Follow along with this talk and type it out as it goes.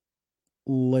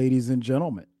Ladies and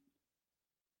gentlemen,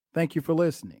 thank you for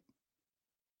listening.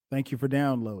 Thank you for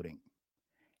downloading.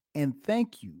 And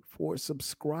thank you for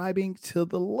subscribing to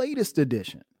the latest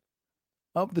edition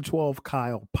of the 12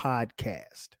 Kyle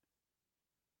podcast.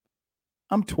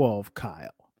 I'm 12 Kyle.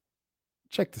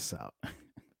 Check this out.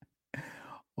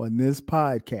 On this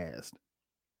podcast,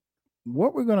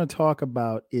 what we're going to talk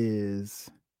about is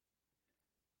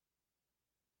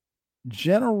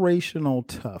generational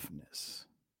toughness.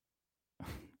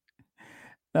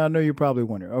 Now, I know you're probably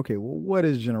wondering, okay, well, what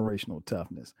is generational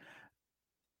toughness?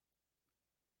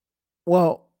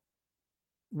 Well,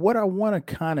 what I want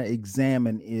to kind of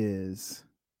examine is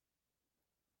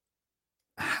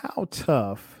how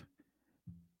tough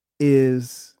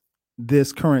is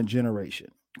this current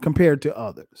generation compared to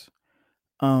others.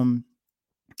 Um,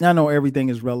 I know everything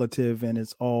is relative and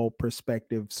it's all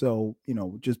perspective, so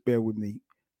just bear with me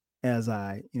as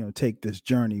I take this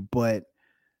journey. But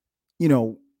you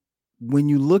know, when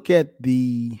you look at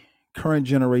the current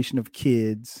generation of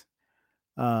kids,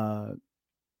 uh,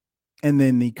 and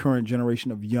then the current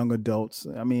generation of young adults.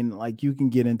 I mean, like you can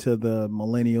get into the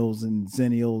millennials and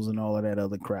zennials and all of that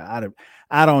other crap.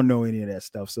 I don't know any of that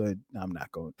stuff, so I'm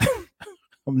not going.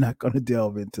 I'm not going to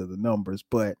delve into the numbers,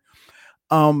 but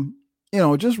um,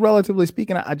 just relatively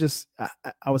speaking, I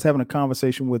was having a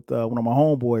conversation with one of my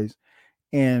homeboys,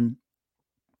 and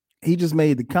he just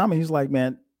made the comment. He's like,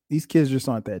 "Man, these kids just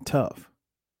aren't that tough."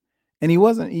 And he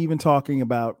wasn't even talking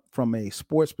about from a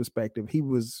sports perspective. He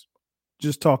was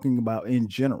just talking about in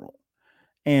general.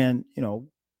 And,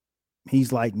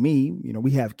 he's like me,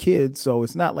 we have kids, so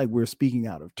it's not like we're speaking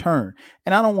out of turn.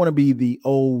 And I don't want to be the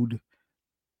old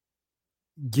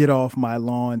get off my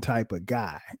lawn type of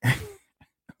guy.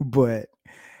 But,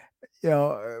 you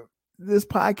know, uh, this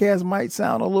podcast might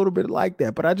sound a little bit like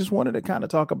that, but I just wanted to kind of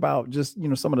talk about just,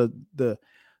 some of the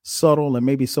subtle and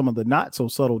maybe some of the not so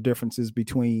subtle differences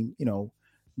between,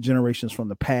 generations from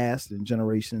the past and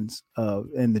generations of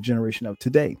and the generation of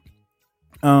today.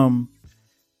 Um,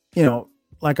 you know,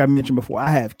 like I mentioned before, I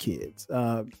have kids.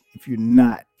 If you're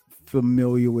not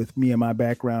familiar with me and my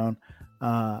background,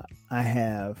 I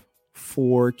have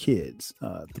four kids,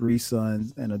 three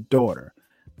sons and a daughter.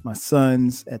 My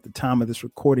sons, at the time of this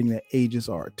recording, their ages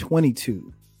are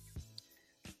 22,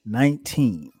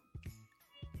 19,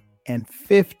 and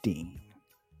 15.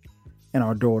 And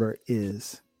our daughter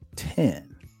is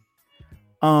 10.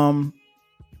 Um,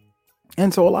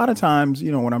 and so a lot of times,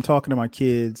 when I'm talking to my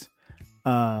kids,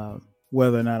 uh,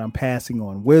 whether or not I'm passing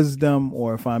on wisdom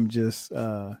or if I'm just,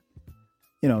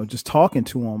 just talking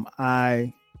to them,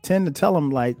 I tend to tell them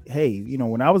like, hey,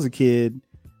 when I was a kid,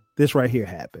 this right here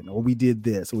happened, or we did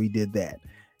this, or we did that.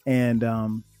 And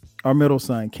our middle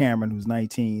son, Cameron, who's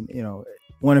 19,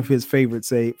 one of his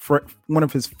one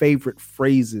of his favorite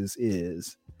phrases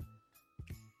is,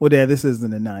 well, Dad, this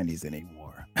isn't the 90s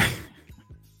anymore.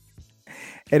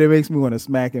 And it makes me want to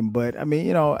smack him. But I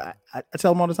mean, I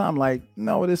tell him all the time, like,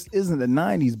 no, this isn't the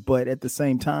 90s. But at the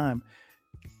same time,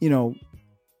 you know,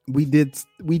 we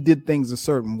did things a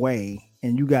certain way,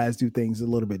 and you guys do things a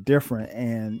little bit different.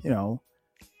 And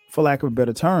for lack of a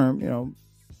better term,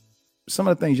 some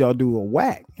of the things y'all do are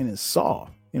whack and it's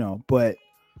soft, But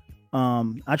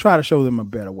I try to show them a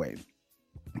better way.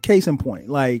 Case in point,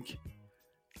 like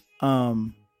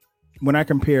um, when I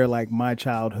compare like my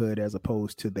childhood as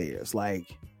opposed to theirs, like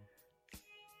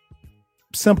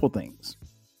simple things.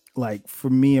 Like for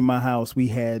me in my house,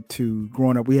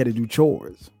 growing up, we had to do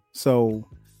chores. So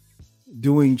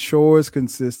doing chores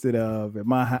consisted of at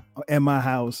my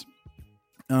house,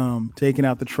 taking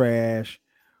out the trash,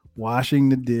 washing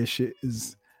the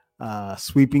dishes,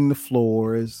 sweeping the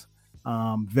floors,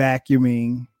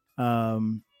 vacuuming,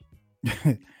 um,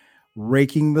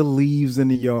 raking the leaves in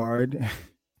the yard,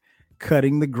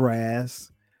 cutting the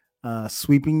grass,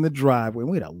 sweeping the driveway.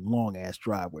 We had a long ass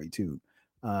driveway too.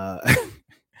 Uh,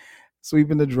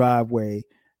 sweeping the driveway,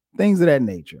 things of that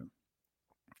nature.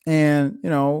 And,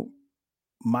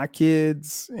 my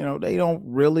kids, they don't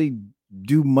really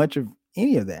do much of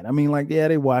any of that. I mean, like, yeah,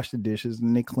 they wash the dishes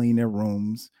and they clean their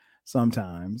rooms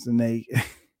sometimes and they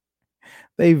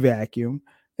they vacuum,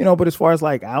 but as far as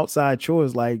like outside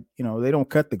chores, like, they don't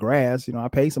cut the grass, I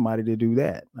pay somebody to do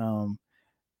that.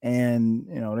 And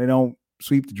they don't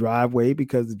sweep the driveway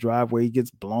because the driveway gets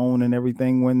blown and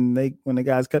everything when the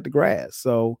guys cut the grass.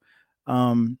 So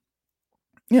um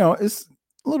it's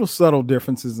little subtle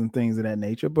differences and things of that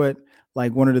nature. But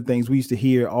like one of the things we used to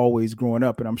hear always growing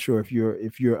up, and I'm sure if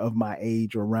you're of my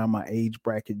age or around my age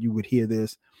bracket, you would hear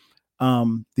this.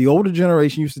 The older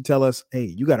generation used to tell us, hey,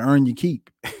 you got to earn your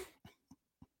keep.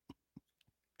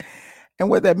 And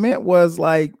what that meant was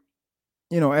like,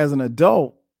 as an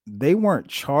adult, they weren't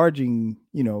charging,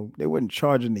 they weren't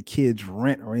charging the kids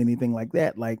rent or anything like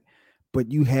that. Like,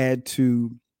 but you had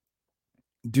to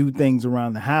do things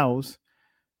around the house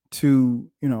to,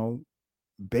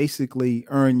 basically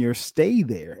earn your stay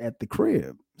there at the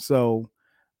crib. So,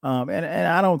 and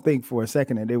I don't think for a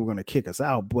second that they were going to kick us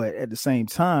out, but at the same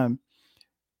time,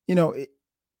 you know, it,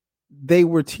 they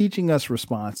were teaching us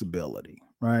responsibility,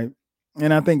 right?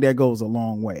 And I think that goes a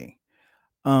long way.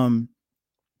 Um,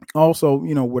 Also,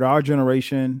 with our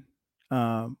generation,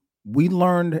 we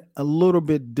learned a little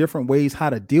bit different ways how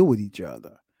to deal with each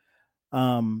other.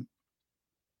 Um,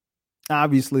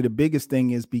 Obviously, the biggest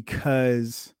thing is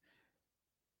because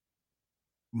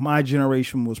my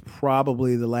generation was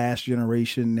probably the last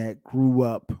generation that grew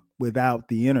up without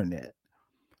the internet.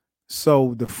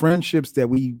 So the friendships that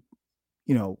we,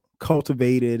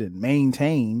 cultivated and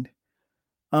maintained,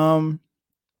 um,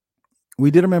 we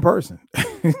did them in person.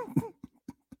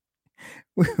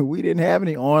 We didn't have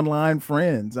any online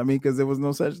friends. I mean, because there was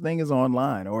no such thing as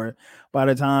online. Or by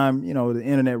the time the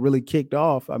internet really kicked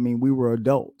off, I mean, we were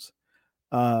adults.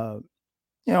 Uh,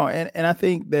 and I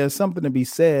think there's something to be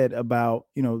said about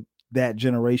that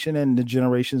generation and the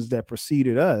generations that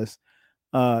preceded us.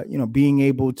 Being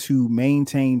able to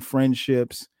maintain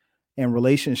friendships and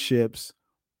relationships,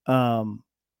 um,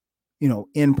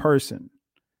 in person,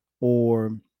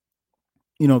 or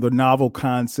the novel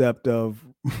concept of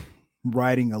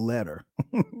writing a letter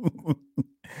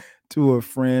to a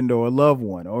friend or a loved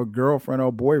one or a girlfriend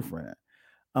or boyfriend.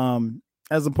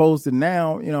 As opposed to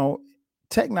now,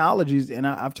 technologies, and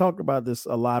I've talked about this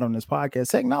a lot on this podcast.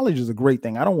 Technology is a great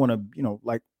thing. I don't want to,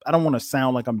 I don't want to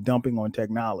sound like I'm dumping on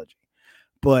technology,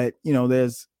 but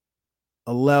there's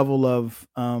a level of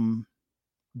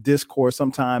discourse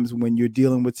sometimes when you're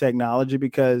dealing with technology,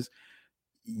 because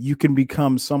you can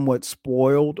become somewhat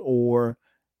spoiled, or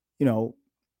you know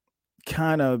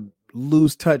kind of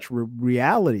lose touch with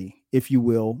reality, if you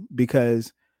will,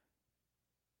 because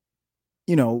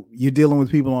you're dealing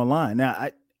with people online. Now,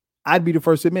 I'd be the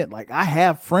first to admit, like, I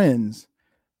have friends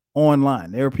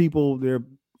online. There are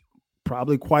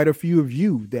probably quite a few of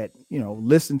you that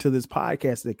listen to this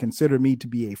podcast that consider me to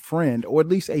be a friend, or at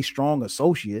least a strong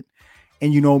associate.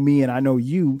 And you know me and I know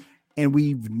you, and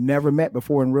we've never met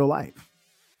before in real life,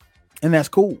 and that's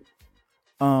cool.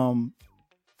 um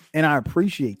and I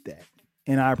appreciate that,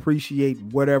 and I appreciate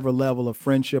whatever level of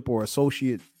friendship or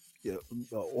associate,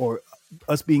 or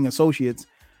us being associates.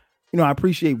 I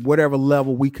appreciate whatever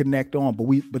level we connect on,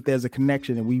 but there's a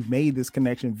connection, and we've made this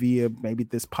connection via maybe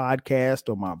this podcast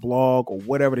or my blog or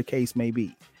whatever the case may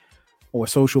be, or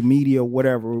social media,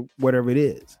 whatever it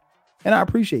is. And I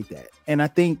appreciate that. And I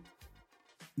think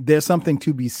there's something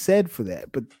to be said for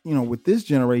that. But, with this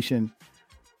generation,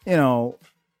 you know,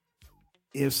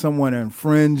 if someone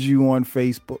unfriends you on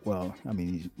Facebook, well, I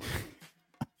mean,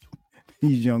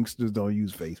 these youngsters don't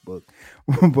use Facebook,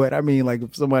 but I mean, like,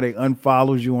 if somebody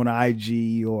unfollows you on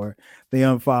IG, or they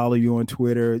unfollow you on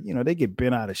Twitter, they get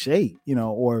bent out of shape,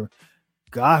 or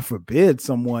God forbid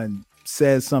someone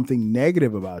says something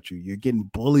negative about you, you're getting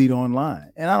bullied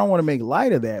online. And I don't want to make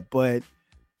light of that, but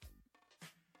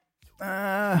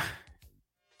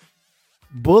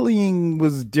bullying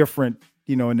was different,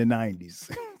 in the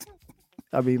 90s.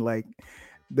 I mean, like,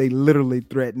 they literally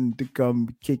threatened to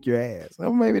come kick your ass.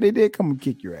 Or maybe they did come and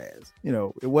kick your ass.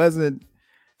 It wasn't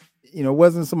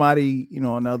somebody,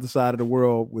 on the other side of the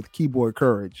world with keyboard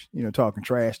courage, talking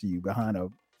trash to you behind a,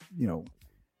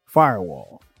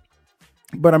 firewall.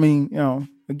 But I mean,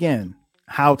 again,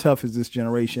 how tough is this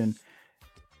generation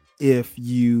if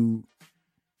you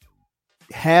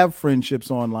have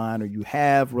friendships online, or you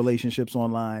have relationships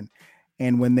online,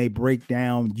 and when they break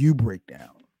down, you break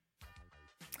down?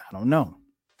 I don't know.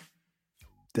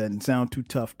 Doesn't sound too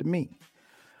tough to me.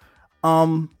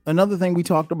 Another thing we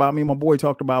talked about, me and my boy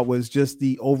talked about, was just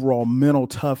the overall mental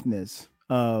toughness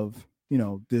of,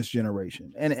 this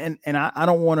generation. And I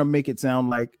don't want to make it sound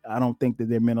like I don't think that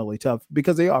they're mentally tough,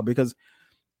 because they are, because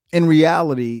in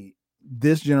reality,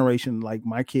 this generation, like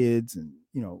my kids and,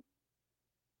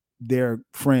 their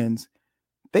friends,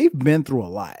 they've been through a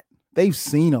lot. They've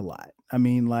seen a lot. I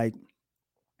mean, like,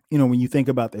 when you think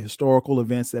about the historical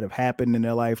events that have happened in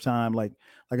their lifetime, like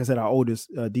I said, our oldest,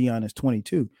 Dion, is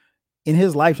 22. In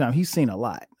his lifetime, he's seen a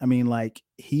lot. I mean, like,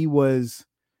 he wasn't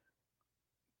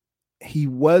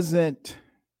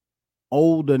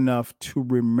old enough to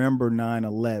remember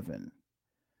 9/11,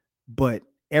 but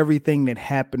everything that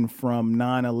happened from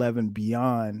 9/11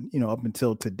 beyond, up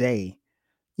until today,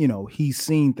 he's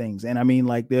seen things. And I mean,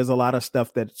 like, there's a lot of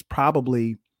stuff that's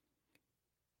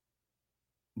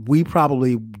we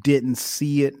probably didn't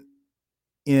see it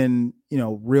in,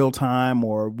 real time,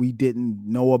 or we didn't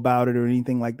know about it or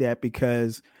anything like that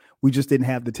because we just didn't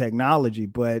have the technology.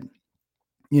 But,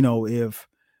 if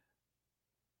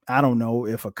I don't know,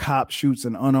 if a cop shoots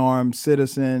an unarmed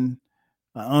citizen,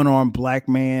 an unarmed black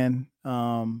man,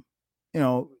 you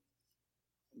know,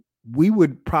 we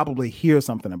would probably hear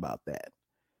something about that.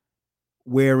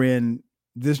 Wherein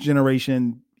this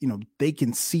generation, they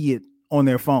can see it on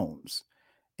their phones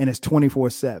and it's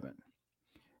 24/7.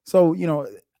 So,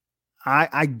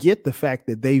 I get the fact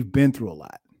that they've been through a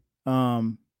lot.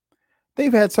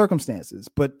 They've had circumstances,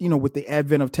 but with the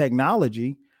advent of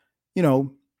technology, you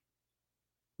know,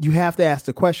 you have to ask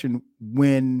the question,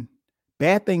 when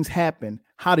bad things happen,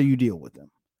 how do you deal with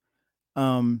them?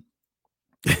 Um,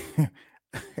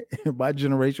 in my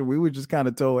generation, we were just kind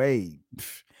of told, hey,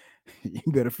 you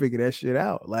better figure that shit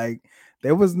out. Like,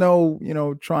 there was no,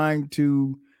 trying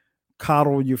to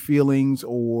coddle your feelings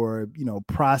or,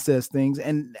 process things.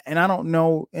 And I don't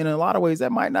know, in a lot of ways,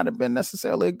 that might not have been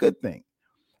necessarily a good thing.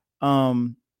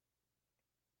 Um,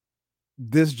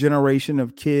 this generation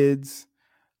of kids,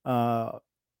 they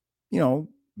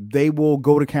will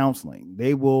go to counseling.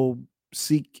 They will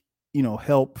seek,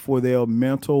 help for their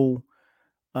mental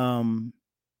um,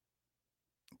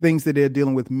 things that they're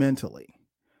dealing with mentally.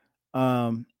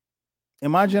 Um, in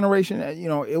my generation,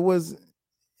 it was,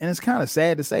 and it's kind of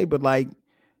sad to say, but like,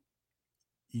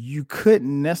 you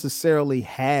couldn't necessarily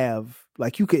have,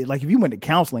 like, you could, like, if you went to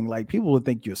counseling, like, people would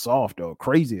think you're soft or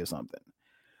crazy or something.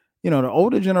 The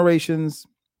older generations,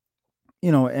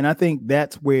 and I think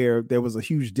that's where there was a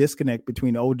huge disconnect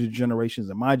between the older generations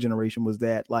and my generation, was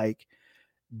that, like,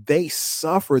 they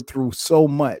suffered through so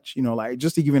much, like,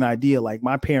 just to give you an idea, like,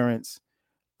 my parents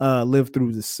lived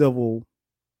through the civil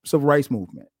rights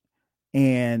movement.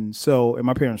 And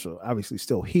my parents are obviously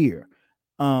still here.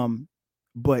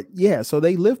 But yeah, so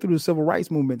they lived through the civil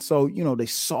rights movement. So, they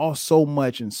saw so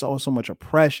much and saw so much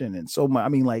oppression and so much, I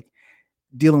mean, like,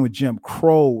 dealing with Jim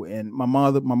Crow. And my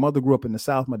mother grew up in the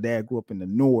South, my dad grew up in the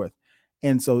North.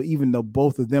 And so even though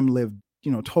both of them lived,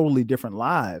 totally different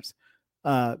lives,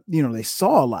 they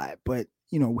saw a lot, but,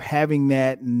 having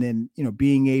that, and then,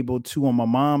 being able to, on my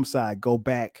mom's side, go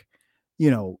back,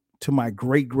 to my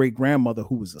great grandmother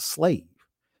who was a slave.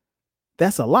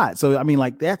 That's a lot. So, I mean,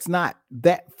 like, that's not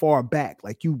that far back.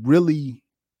 Like, you really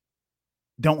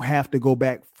don't have to go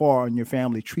back far on your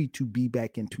family tree to be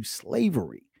back into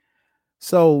slavery.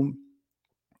 So,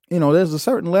 there's a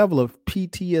certain level of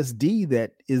PTSD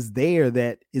that is there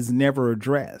that is never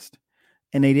addressed.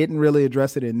 And they didn't really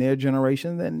address it in their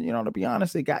generation. Then, to be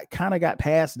honest, it got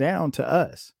passed down to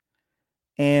us.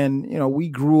 And, we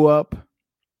grew up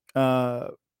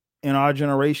in our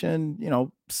generation,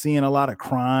 seeing a lot of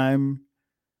crime,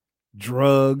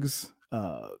 drugs,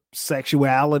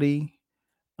 sexuality,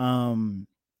 in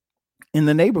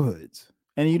the neighborhoods.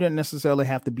 And you didn't necessarily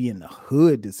have to be in the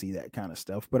hood to see that kind of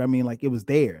stuff, but I mean, like, it was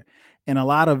there, and a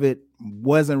lot of it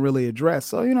wasn't really addressed.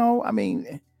 So, I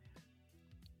mean,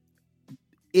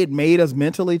 it made us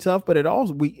mentally tough, but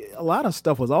a lot of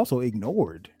stuff was also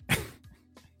ignored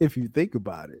if you think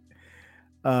about it.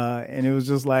 And it was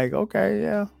just like, okay,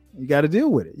 yeah, you got to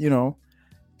deal with it,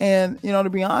 and, to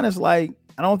be honest, like,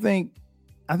 I think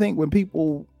when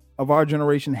people of our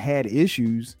generation had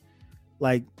issues,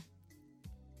 like,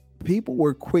 people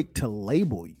were quick to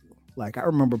label you. Like, I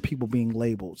remember people being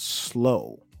labeled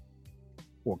slow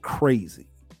or crazy.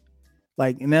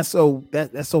 Like, and that's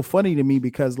so funny to me,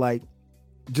 because, like,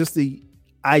 just the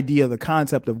idea, the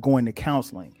concept of going to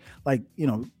counseling, like,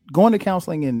 going to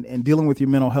counseling and dealing with your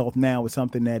mental health now is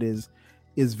something that is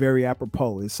very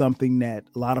apropos. It's something that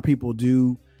a lot of people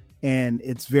do, and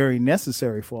it's very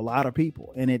necessary for a lot of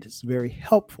people, and it's very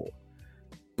helpful.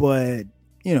 But,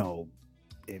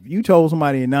 if you told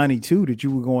somebody in 92 that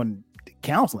you were going to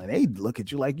counseling, they'd look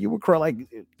at you like you were like,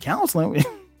 counseling?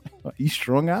 Are you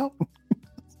strung out?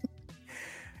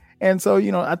 And so,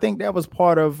 I think that was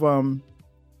part of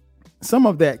some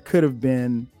of that could have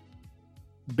been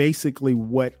basically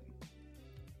what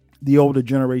the older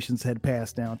generations had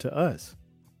passed down to us.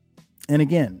 And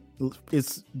again,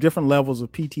 it's different levels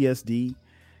of PTSD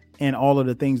and all of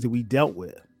the things that we dealt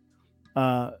with.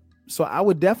 So I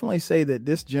would definitely say that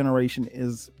this generation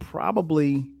is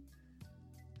probably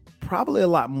a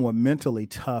lot more mentally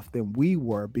tough than we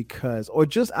were, because, or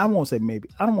just, I don't want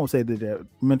to say that they're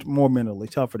more mentally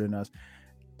tougher than us.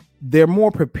 They're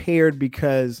more prepared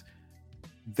because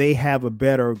they have a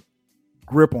better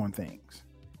grip on things.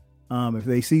 If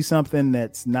they see something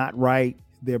that's not right,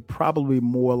 they're probably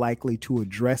more likely to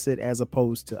address it, as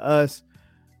opposed to us.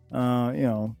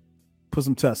 Put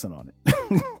some tussin on it.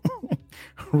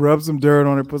 Rub some dirt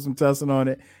on it, put some tussin on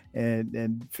it,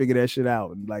 and figure that shit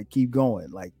out and like keep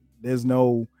going. Like there's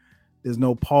no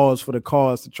pause for the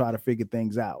cause to try to figure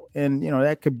things out. And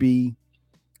that could be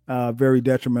very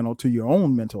detrimental to your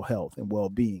own mental health and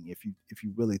well-being if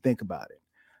you really think about it.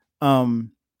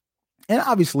 And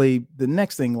obviously the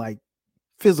next thing, like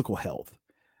physical health.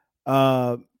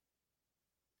 Uh,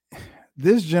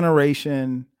 this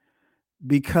generation,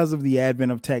 because of the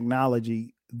advent of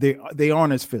technology, they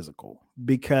aren't as physical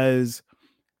because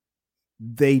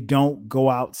they don't go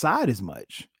outside as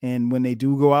much. And when they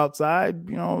do go outside,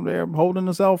 they're holding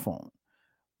a cell phone.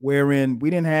 Wherein we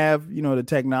didn't have, the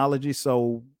technology.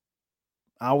 So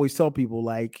I always tell people,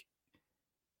 like,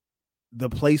 the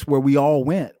place where we all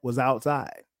went was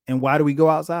outside. And why do we go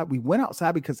outside? We went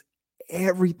outside because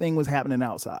everything was happening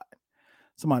outside.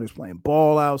 Somebody was playing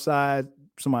ball outside.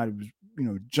 Somebody was,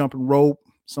 jumping rope.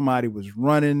 Somebody was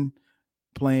running,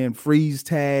 playing freeze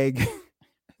tag,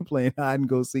 playing hide and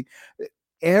go seek.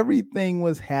 Everything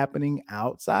was happening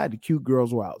outside. The cute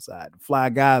girls were outside. The fly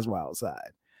guys were outside.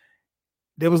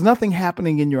 There was nothing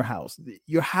happening in your house.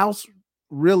 Your house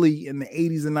really in the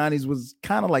 80s and 90s was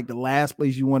kind of like the last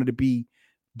place you wanted to be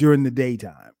during the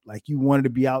daytime. Like you wanted to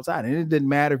be outside. And it didn't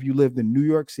matter if you lived in New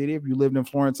York City, if you lived in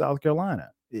Florence, South Carolina.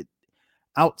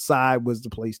 Outside was the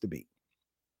place to be.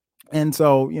 And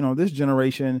so, this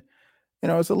generation,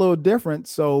 it's a little different.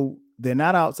 So they're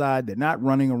not outside, they're not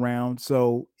running around.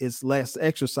 So it's less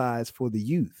exercise for the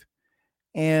youth.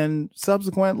 And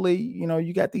subsequently,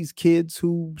 you got these kids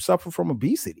who suffer from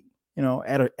obesity,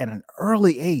 at an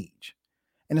early age.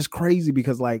 And it's crazy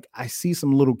because like I see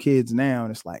some little kids now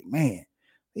and it's like, man,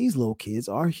 these little kids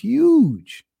are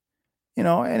huge, and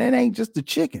it ain't just the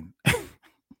chicken.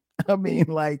 I mean,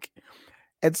 like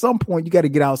at some point you got to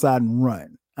get outside and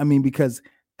run. I mean, because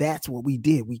that's what we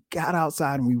did. We got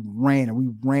outside and we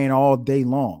ran all day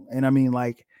long. And I mean,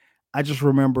 like, I just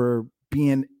remember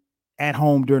being at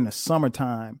home during the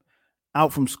summertime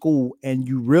out from school. And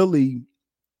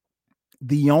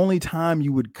the only time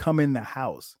you would come in the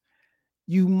house,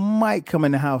 you might come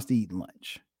in the house to eat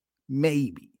lunch.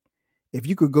 Maybe. If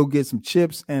you could go get some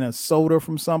chips and a soda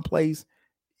from someplace,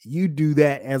 you do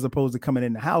that as opposed to coming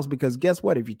in the house, because guess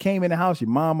what? If you came in the house, your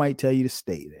mom might tell you to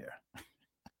stay there.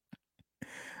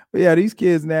 But yeah, these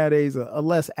kids nowadays are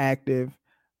less active.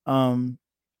 And,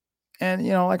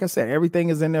 like I said, everything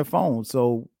is in their phone.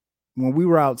 So when we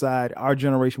were outside, our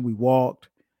generation, we walked,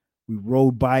 we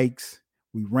rode bikes,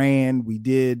 we ran, we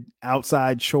did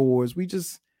outside chores. We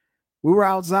were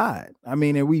outside. I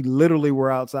mean, and we literally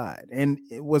were outside. And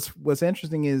what's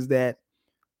interesting is that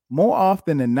more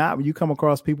often than not, when you come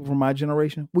across people from my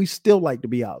generation, we still like to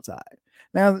be outside.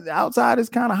 Now, outside is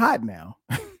kind of hot now.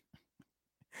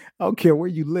 I don't care where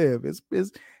you live.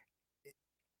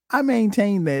 I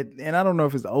maintain that, and I don't know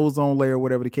if it's the ozone layer or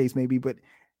whatever the case may be, but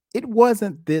it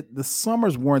wasn't that the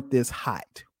summers weren't this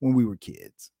hot when we were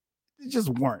kids. It just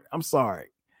weren't. I'm sorry.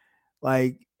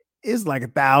 Like it's like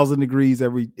 1,000 degrees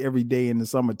every day in the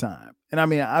summertime. And I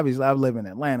mean, obviously I live in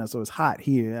Atlanta, so it's hot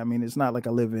here. I mean, it's not like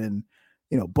I live in,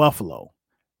 Buffalo,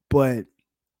 but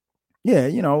yeah,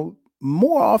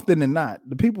 more often than not,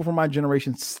 the people from my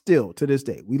generation still to this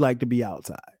day, we like to be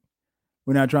outside.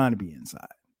 We're not trying to be inside,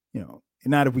 and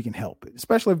not if we can help it,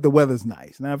 especially if the weather's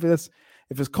nice. Now, if it's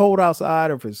cold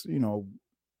outside or if it's,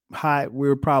 hot,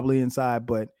 we're probably inside.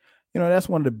 But, that's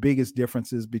one of the biggest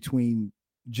differences between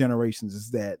generations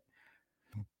is that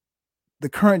the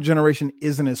current generation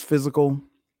isn't as physical.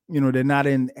 They're not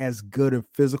in as good of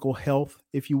physical health,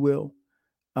 if you will.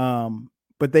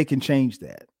 But they can change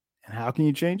that. And how can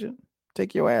you change it?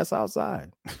 Take your ass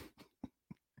outside.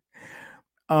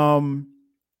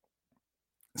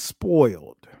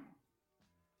 Spoiled.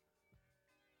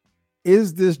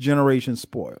 Is this generation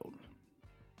spoiled?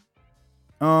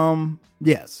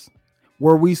 Yes.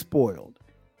 Were we spoiled?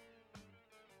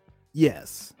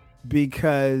 Yes,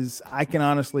 because I can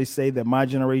honestly say that my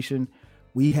generation,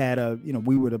 we had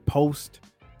we were the post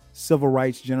civil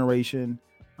rights generation.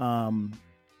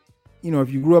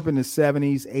 If you grew up in the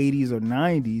 70s, 80s, or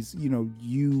 90s,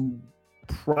 you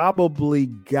probably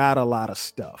got a lot of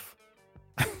stuff.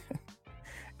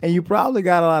 And you probably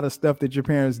got a lot of stuff that your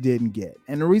parents didn't get.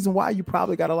 And the reason why you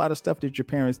probably got a lot of stuff that your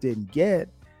parents didn't get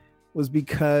was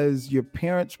because your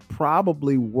parents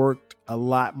probably worked a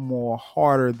lot more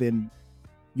harder than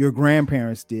your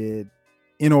grandparents did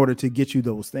in order to get you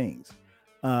those things,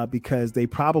 because they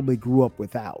probably grew up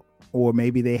without, or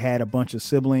maybe they had a bunch of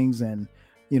siblings and,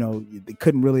 they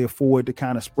couldn't really afford to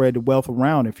kind of spread the wealth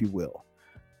around, if you will.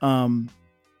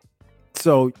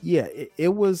 So yeah,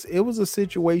 it was a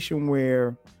situation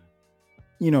where,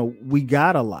 we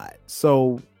got a lot.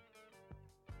 So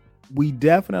we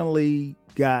definitely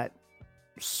got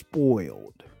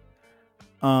spoiled.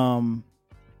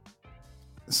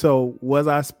 So was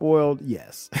I spoiled?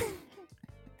 Yes.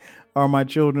 Are my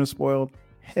children spoiled?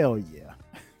 Hell yeah.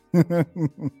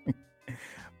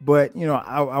 But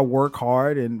I work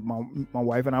hard, and my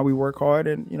wife and I, we work hard,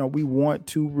 and we want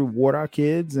to reward our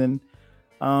kids, and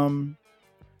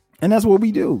that's what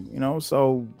we do.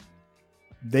 So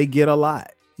they get a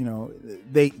lot.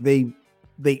 They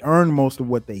earn most of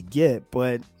what they get,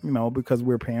 but because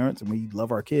we're parents and we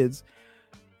love our kids,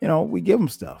 we give them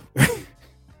stuff.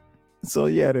 So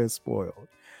yeah, they're spoiled.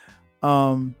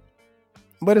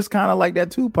 But it's kind of like that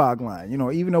Tupac line,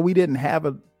 even though we didn't have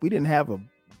a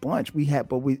bunch,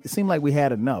 it seemed like we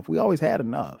had enough. We always had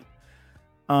enough.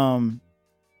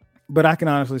 But I can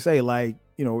honestly say, like,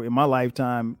 in my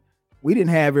lifetime, we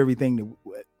didn't have everything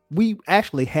we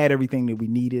actually had everything that we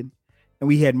needed, and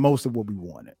we had most of what we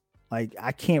wanted. Like,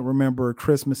 I can't remember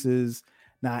Christmases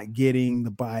not getting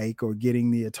the bike or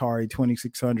getting the Atari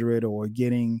 2600 or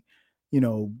getting,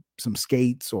 some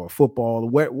skates or football.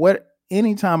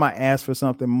 Anytime I asked for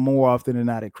something, more often than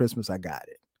not at Christmas, I got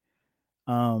it.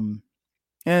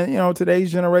 And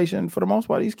today's generation, for the most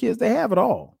part, these kids, they have it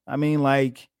all. I mean,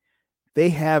 like, they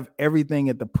have everything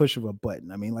at the push of a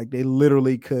button. I mean, like, they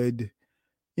literally could,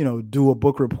 do a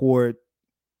book report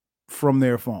from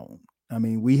their phone. I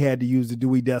mean, we had to use the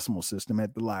Dewey Decimal System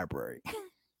at the library.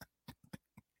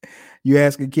 You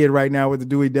ask a kid right now what the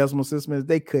Dewey Decimal System is,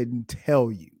 they couldn't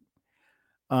tell you.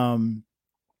 One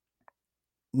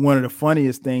of the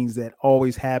funniest things that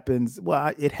always happens,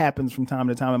 it happens from time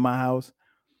to time in my house.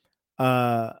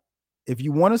 If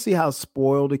you want to see how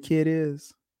spoiled a kid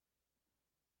is,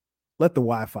 let the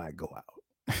Wi-Fi go out.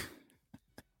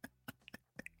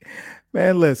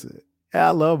 Man, listen,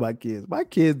 I love my kids. My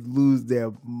kids lose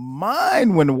their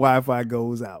mind when the Wi-Fi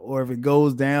goes out, or if it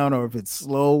goes down, or if it's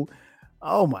slow.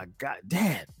 Oh my God,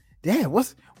 Dad,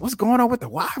 what's going on with the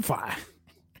Wi-Fi?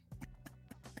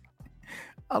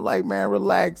 I'm like, man,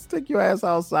 relax. Take your ass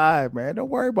outside, man. Don't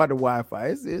worry about the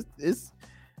Wi-Fi. It's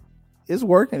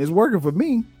working. It's working for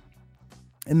me.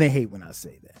 And they hate when I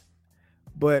say that.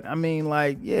 But I mean,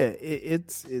 like, yeah,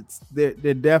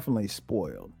 they're definitely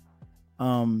spoiled.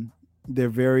 They're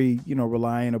very,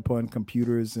 relying upon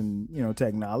computers and,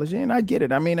 technology. And I get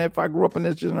it. I mean, if I grew up in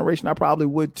this generation, I probably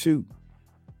would too.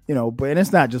 But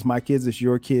it's not just my kids, it's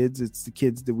your kids, it's the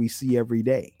kids that we see every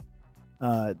day.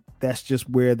 That's just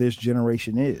where this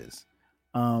generation is.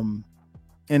 And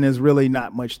there's really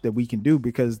not much that we can do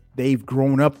because they've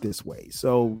grown up this way.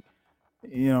 So,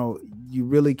 you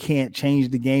really can't change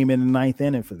the game in the ninth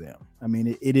inning for them. I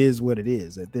mean, it is what it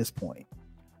is at this point.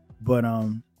 But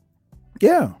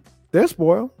yeah, they're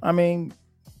spoiled. I mean,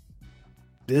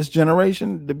 this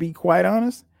generation, to be quite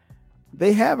honest,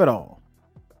 they have it all.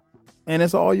 And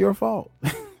it's all your fault.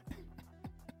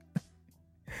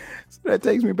 So that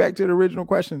takes me back to the original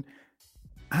question.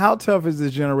 How tough is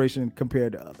this generation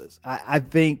compared to others? I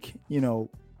think,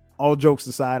 all jokes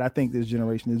aside, I think this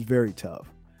generation is very tough.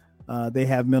 They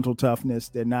have mental toughness.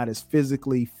 They're not as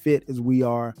physically fit as we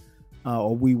are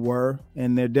or we were,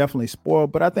 and they're definitely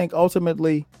spoiled. But I think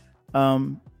ultimately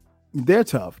they're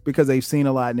tough because they've seen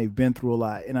a lot and they've been through a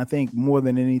lot. And I think more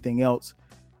than anything else,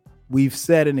 we've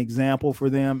set an example for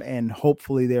them, and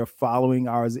hopefully they're following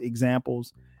our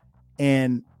examples,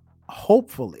 and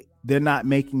hopefully they're not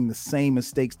making the same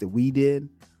mistakes that we did.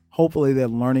 Hopefully they're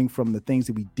learning from the things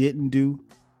that we didn't do,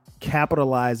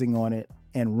 capitalizing on it,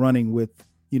 and running with,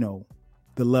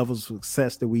 the levels of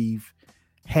success that we've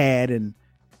had and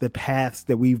the paths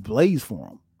that we've blazed for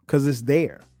them, because it's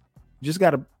there. You just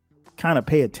got to kind of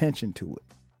pay attention to it.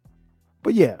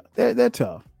 But yeah, they're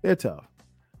tough. They're tough.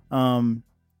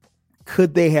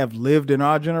 Could they have lived in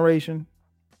our generation?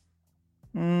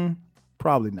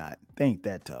 Probably not. They ain't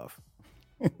that tough.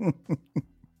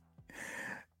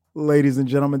 Ladies and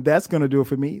gentlemen, that's going to do it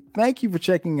for me. Thank you for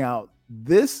checking out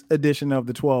this edition of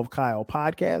the 12 Kyle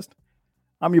podcast.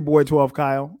 I'm your boy 12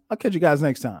 Kyle. I'll catch you guys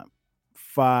next time.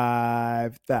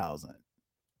 5,000.